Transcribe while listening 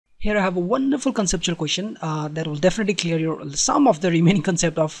Here I have a wonderful conceptual question that will definitely clear some of the remaining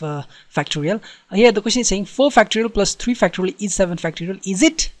concept of factorial. Here the question is saying 4 factorial plus 3 factorial is 7 factorial. Is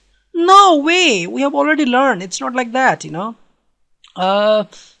it? No way! We have already learned. It's not like that, you know.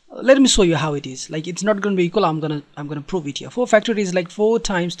 Let me show you how it is. Like, it's not going to be equal. I'm gonna prove it here. 4 factorial is like 4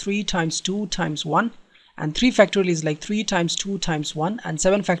 times 3 times 2 times 1, and 3 factorial is like 3 times 2 times 1, and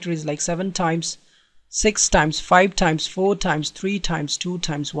 7 factorial is like 7 times 6 times 5 times 4 times 3 times 2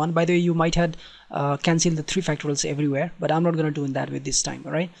 times 1. By the way, you might have cancelled the 3 factorials everywhere, but I'm not going to do that with this time.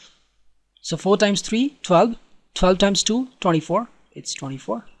 All right, so 4 times 3, 12. 12 times 2, 24. It's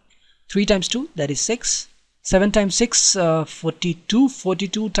 24. 3 times 2, that is 6. 7 times 6, 42.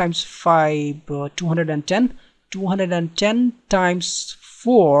 42 times 5, 210. 210 times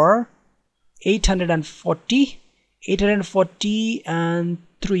 4, 840. 840 and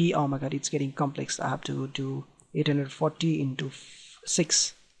 3. Oh my god, it's getting complex. I have to do 840 into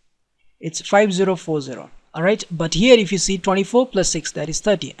 6. It's 5040. All right, but here if you see 24 plus 6, that is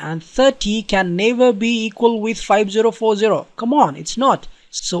 30, and 30 can never be equal with 5040. Come on, it's not.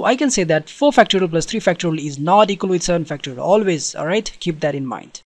 So I can say that 4 factorial plus 3 factorial is not equal with 7 factorial always. All right, keep that in mind.